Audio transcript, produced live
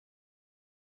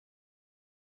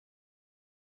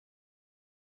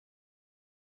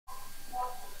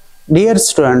Dear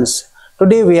students,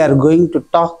 today we are going to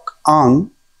talk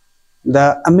on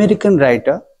the American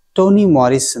writer Toni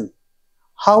Morrison.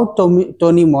 How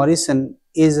Toni Morrison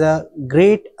is a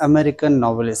great American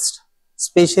novelist.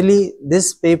 Especially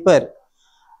this paper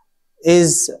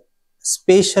is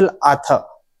special author.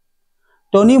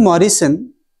 Toni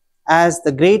Morrison as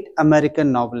the great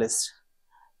American novelist.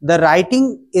 The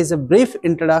writing is a brief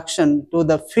introduction to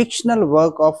the fictional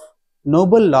work of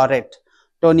Nobel laureate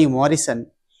Toni Morrison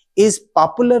is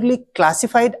popularly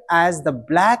classified as the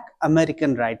Black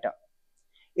American writer.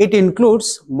 It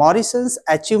includes Morrison's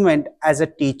achievement as a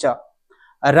teacher,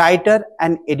 a writer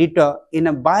and editor in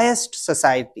a biased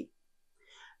society.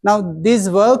 Now, these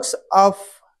works of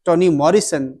Toni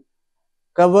Morrison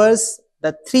covers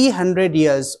the 300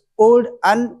 years old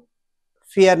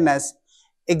unfairness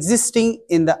existing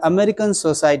in the American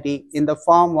society in the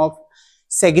form of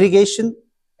segregation,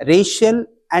 racial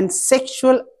and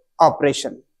sexual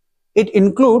oppression. It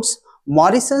includes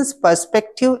Morrison's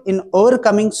perspective in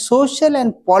overcoming social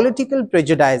and political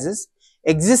prejudices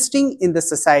existing in the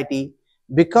society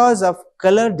because of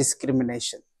color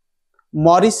discrimination.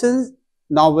 Morrison's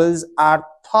novels are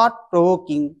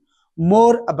thought-provoking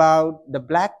more about the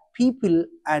black people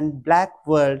and black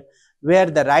world, where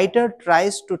the writer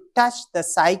tries to touch the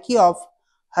psyche of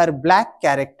her black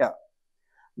character.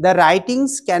 The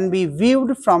writings can be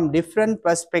viewed from different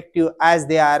perspectives as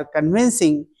they are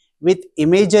convincing with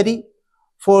imagery,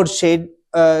 foreshadowing,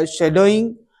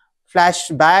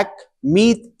 flashback,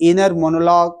 myth, inner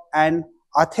monologue, and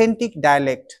authentic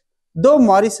dialect. Though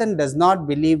Morrison does not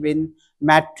believe in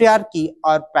matriarchy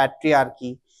or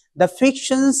patriarchy, the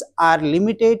fictions are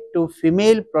limited to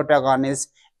female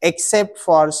protagonists except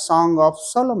for Song of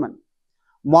Solomon.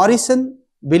 Morrison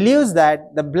believes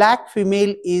that the black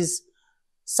female is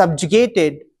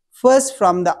subjugated first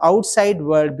from the outside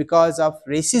world because of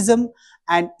racism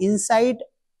and inside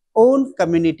own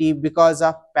community because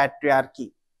of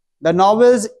patriarchy. The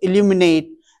novels illuminate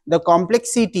the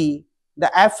complexity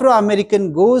the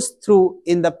Afro-American goes through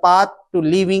in the path to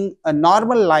living a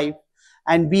normal life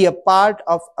and be a part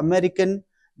of American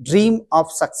dream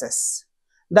of success.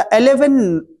 The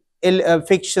 11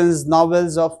 fictions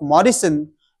novels of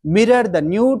Morrison mirror the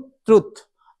new truth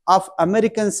of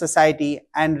American society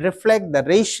and reflect the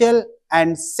racial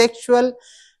and sexual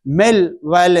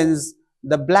malevolence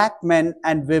the black men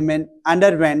and women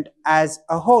underwent as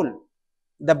a whole.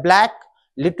 The black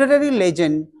literary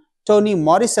legend Toni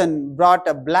Morrison brought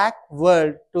a black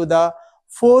world to the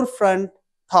forefront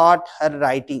throughout her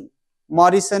writing.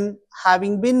 Morrison,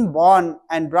 having been born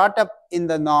and brought up in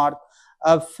the North,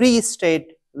 a free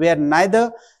state where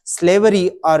neither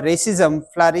slavery or racism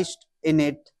flourished in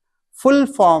its full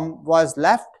form, was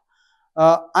left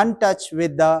untouched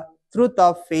with the truth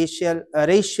of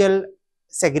racial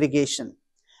segregation.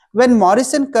 When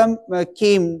Morrison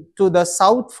came to the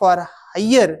South for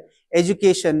higher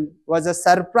education, was a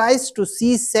surprise to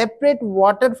see separate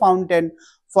water fountain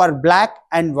for black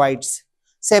and whites,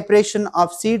 separation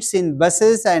of seats in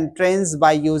buses and trains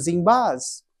by using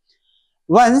bars.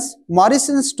 Once,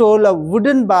 Morrison stole a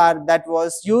wooden bar that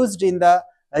was used in the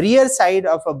rear side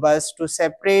of a bus to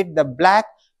separate the black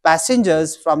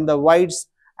passengers from the whites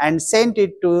and sent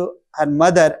it to her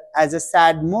mother as a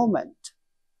sad moment.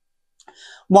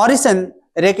 Morrison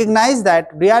recognized that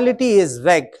reality is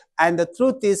vague and the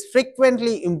truth is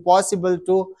frequently impossible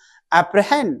to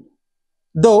apprehend.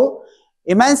 Though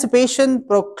Emancipation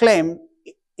Proclaimed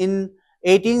in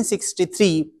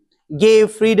 1863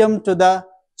 gave freedom to the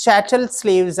chattel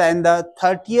slaves and the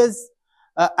 30th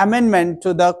Amendment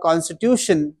to the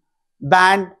Constitution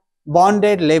banned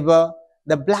bonded labor,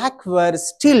 the black were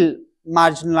still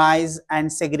marginalized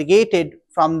and segregated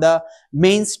from the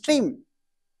mainstream.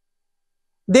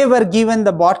 They were given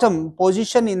the bottom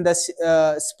position in the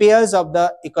spheres of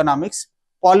the economics,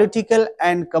 political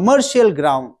and commercial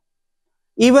ground.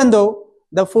 Even though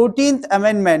the 14th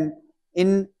Amendment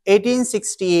in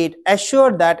 1868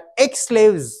 assured that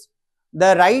ex-slaves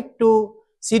the right to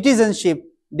citizenship,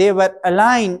 they were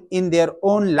aligned in their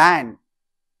own land.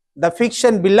 The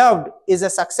fiction Beloved is a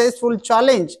successful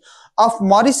challenge of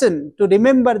Morrison to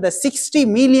remember the 60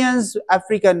 million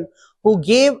Africans who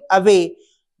gave away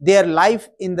their life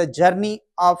in the journey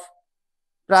of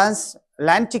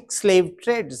transatlantic slave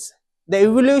trades. The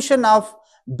evolution of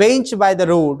Bench by the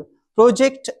Road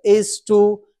project is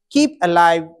to keep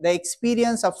alive the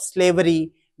experience of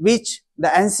slavery which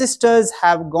the ancestors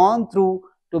have gone through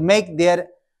to make their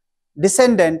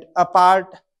descendant a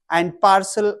part and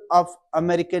parcel of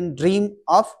American dream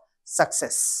of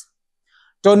success.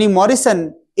 Toni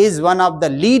Morrison is one of the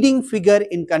leading figures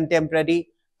in contemporary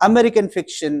American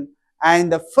fiction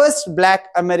and the first Black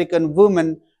American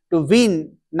woman to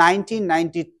win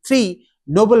 1993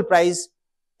 Nobel Prize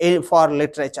for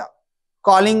Literature.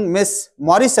 Calling Miss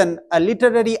Morrison a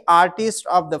literary artist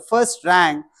of the first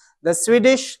rank, the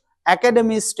Swedish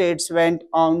Academy states went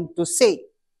on to say.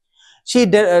 She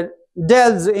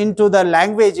delves into the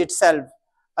language itself,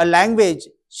 a language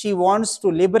she wants to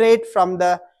liberate from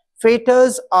the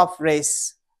fetters of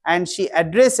race, and she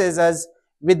addresses us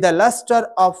with the luster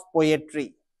of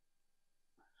poetry.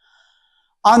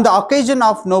 On the occasion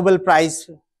of Nobel Prize,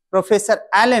 Professor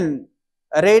Allen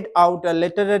read out a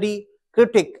literary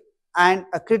critic and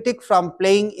a critic from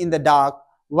Playing in the Dark,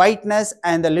 Whiteness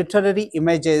and the Literary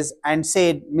Images, and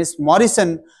said Miss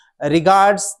Morrison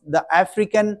regards the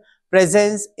African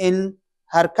presence in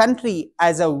her country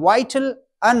as a vital,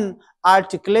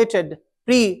 unarticulated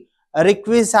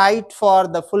prerequisite for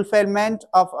the fulfillment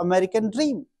of American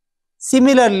dream.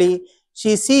 Similarly,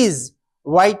 she sees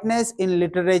whiteness in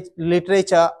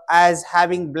literature as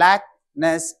having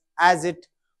blackness as its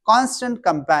constant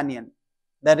companion,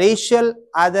 the racial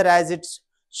other as its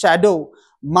shadow.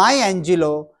 Maya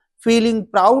Angelou, feeling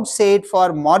proud, said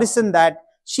for Morrison that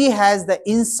she has the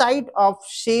insight of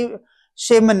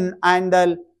shaman and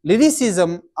the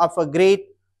lyricism of a great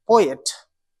poet.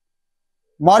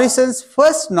 Morrison's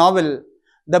first novel,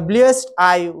 The Bluest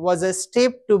Eye, was a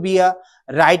step to be a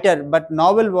writer, but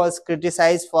novel was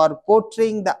criticized for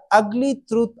portraying the ugly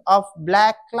truth of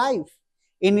black life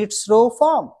in its raw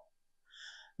form.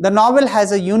 The novel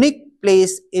has a unique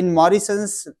place in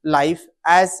Morrison's life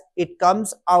as it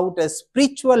comes out as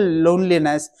spiritual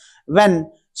loneliness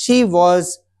when she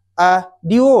was a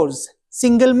divorced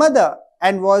single mother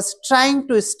and was trying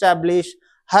to establish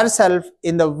herself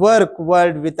in the work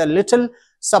world with a little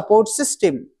support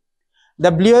system.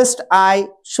 The Bluest Eye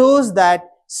shows that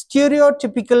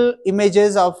stereotypical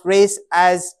images of race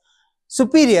as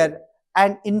superior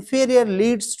and inferior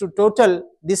leads to total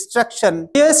destruction.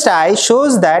 Bluest Eye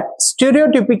shows that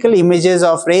stereotypical images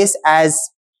of race as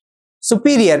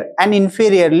superior and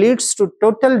inferior leads to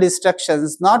total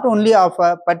destructions not only of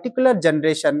a particular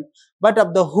generation but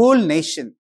of the whole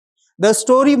nation. The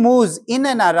story moves in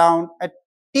and around a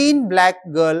teen black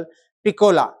girl,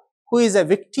 Piccola, who is a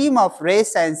victim of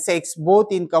race and sex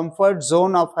both in comfort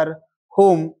zone of her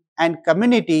home and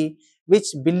community, which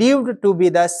believed to be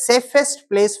the safest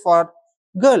place for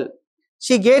girl.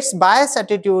 She gets biased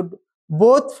attitude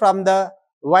both from the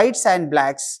whites and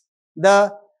blacks.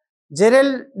 The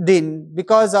Geraldine,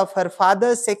 because of her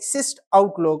father's sexist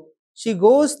outlook, she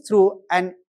goes through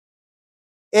an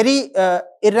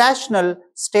irrational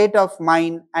state of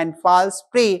mind and falls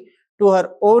prey to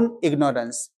her own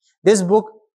ignorance. This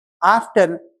book,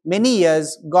 after many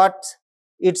years, got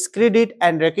its credit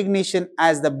and recognition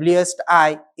as the Bluest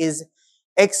Eye, is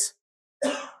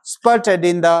exported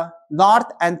in the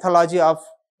North Anthology of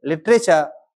Literature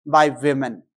by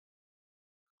Women.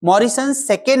 Morrison's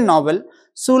second novel,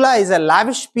 Sula, is a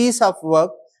lavish piece of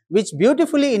work which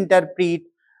beautifully interprets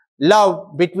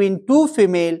love between two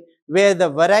female, where the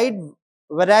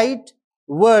varied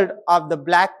world of the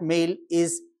black male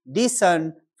is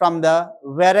discerned from the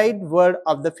varied world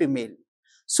of the female.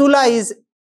 Sula is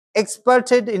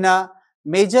exported in a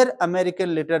major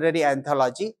American literary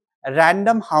anthology,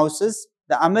 Random Houses,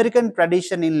 the American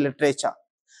Tradition in Literature.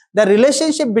 The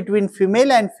relationship between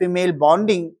female and female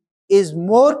bonding is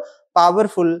more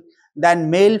powerful than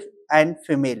male and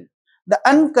female. The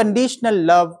unconditional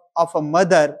love of a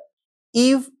mother,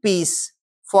 Eve Peace,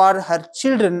 for her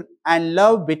children and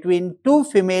love between two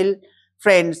female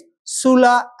friends,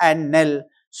 Sula and Nell,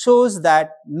 shows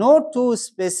that no two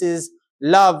species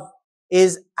love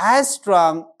is as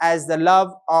strong as the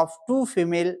love of two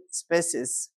female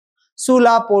species.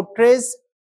 Sula portrays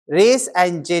race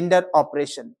and gender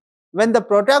oppression. When the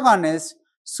protagonist,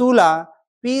 Sula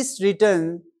Peace,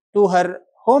 returned to her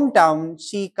hometown,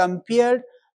 she compared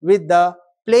with the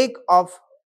plague of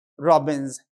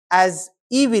robins as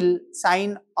evil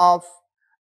sign of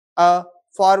a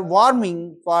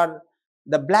forewarning for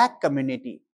the black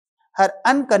community. Her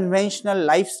unconventional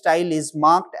lifestyle is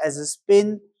marked as a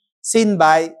sin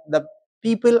by the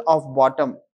people of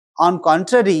bottom. On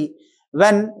contrary,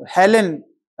 when Helen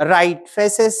Wright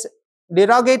faces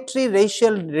derogatory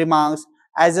racial remarks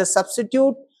as a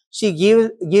substitute, she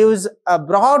gives a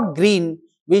broad grin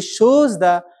which shows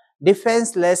the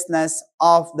defenselessness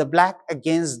of the black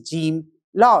against Jim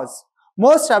laws.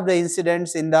 Most of the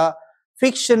incidents in the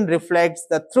fiction reflects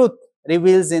the truth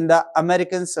reveals in the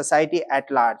American society at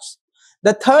large.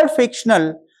 The third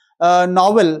fictional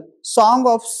novel, Song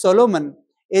of Solomon,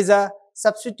 is a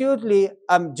substitutely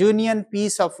a Jungian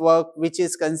piece of work which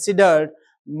is considered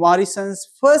Morrison's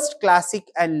first classic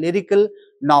and lyrical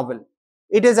novel.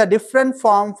 It is a different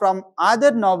form from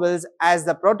other novels as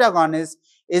the protagonist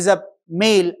is a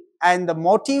male and the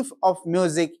motif of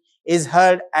music is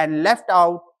heard and left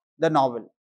out the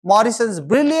novel. Morrison's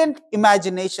brilliant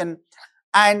imagination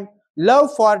and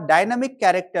love for dynamic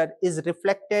character is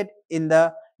reflected in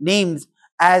the names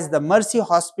as the Mercy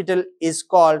Hospital is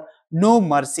called No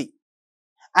Mercy.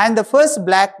 And the first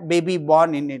black baby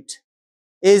born in it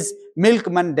is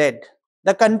Milkman Dead.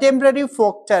 The contemporary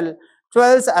folktale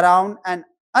dwells around an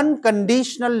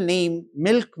unconditional name,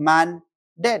 Milkman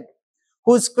Dead,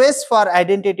 whose quest for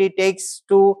identity takes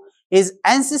to his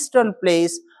ancestral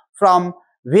place from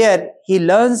where he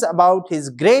learns about his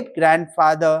great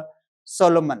grandfather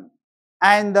Solomon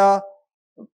and the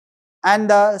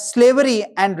slavery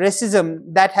and racism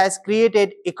that has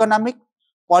created economic,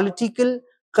 political,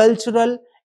 cultural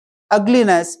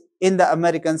ugliness in the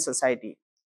American society.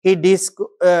 He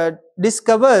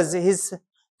discovers his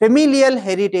familial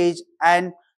heritage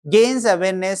and gains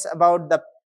awareness about the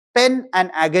pain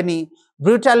and agony,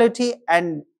 brutality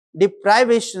and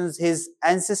deprivations his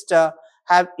ancestors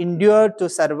have endured to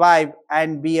survive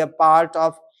and be a part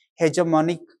of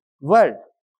hegemonic world.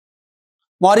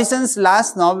 Morrison's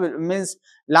last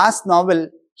novel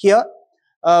here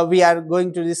we are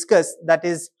going to discuss, that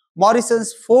is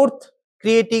Morrison's fourth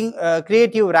creative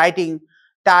writing,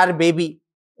 Tar Baby,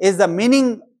 is the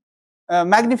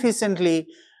magnificently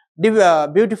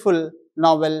beautiful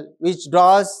novel which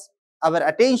draws our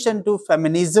attention to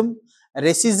feminism,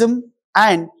 racism,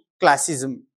 and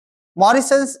classism.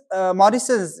 Morrison's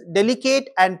delicate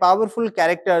and powerful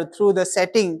character through the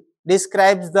setting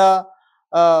describes the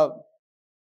uh,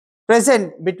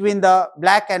 present between the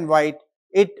black and white.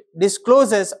 It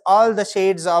discloses all the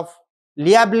shades of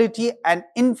liability and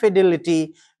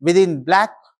infidelity within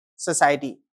black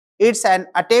society. It's an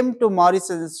attempt to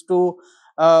Morrison's to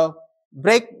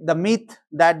break the myth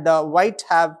that the white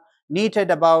have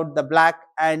knitted about the black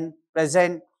and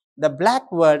present the black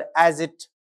world as it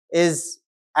is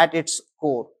at its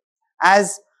core.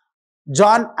 As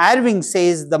John Irving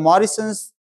says,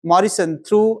 Morrison,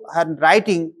 through her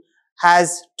writing,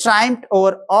 has triumphed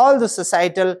over all the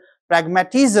societal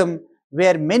pragmatism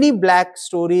where many black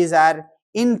stories are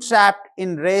entrapped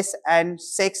in race and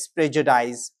sex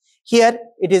prejudice. Here,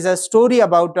 it is a story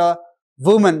about a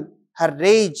woman, her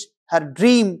rage, her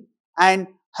dream, and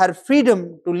her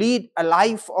freedom to lead a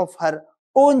life of her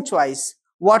own choice.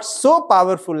 What's so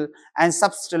powerful and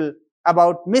subtle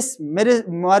about Miss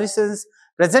Morrison's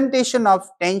presentation of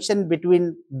tension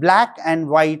between black and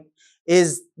white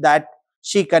is that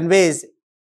she conveys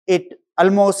it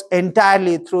almost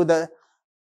entirely through the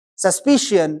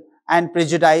suspicion and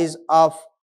prejudice of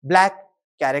black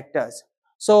characters.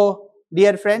 So,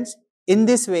 dear friends, in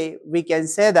this way, we can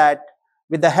say that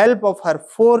with the help of her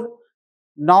four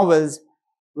novels,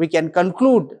 we can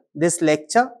conclude this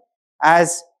lecture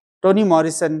as Toni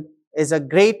Morrison is a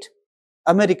great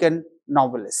American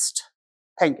novelist.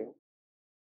 Thank you.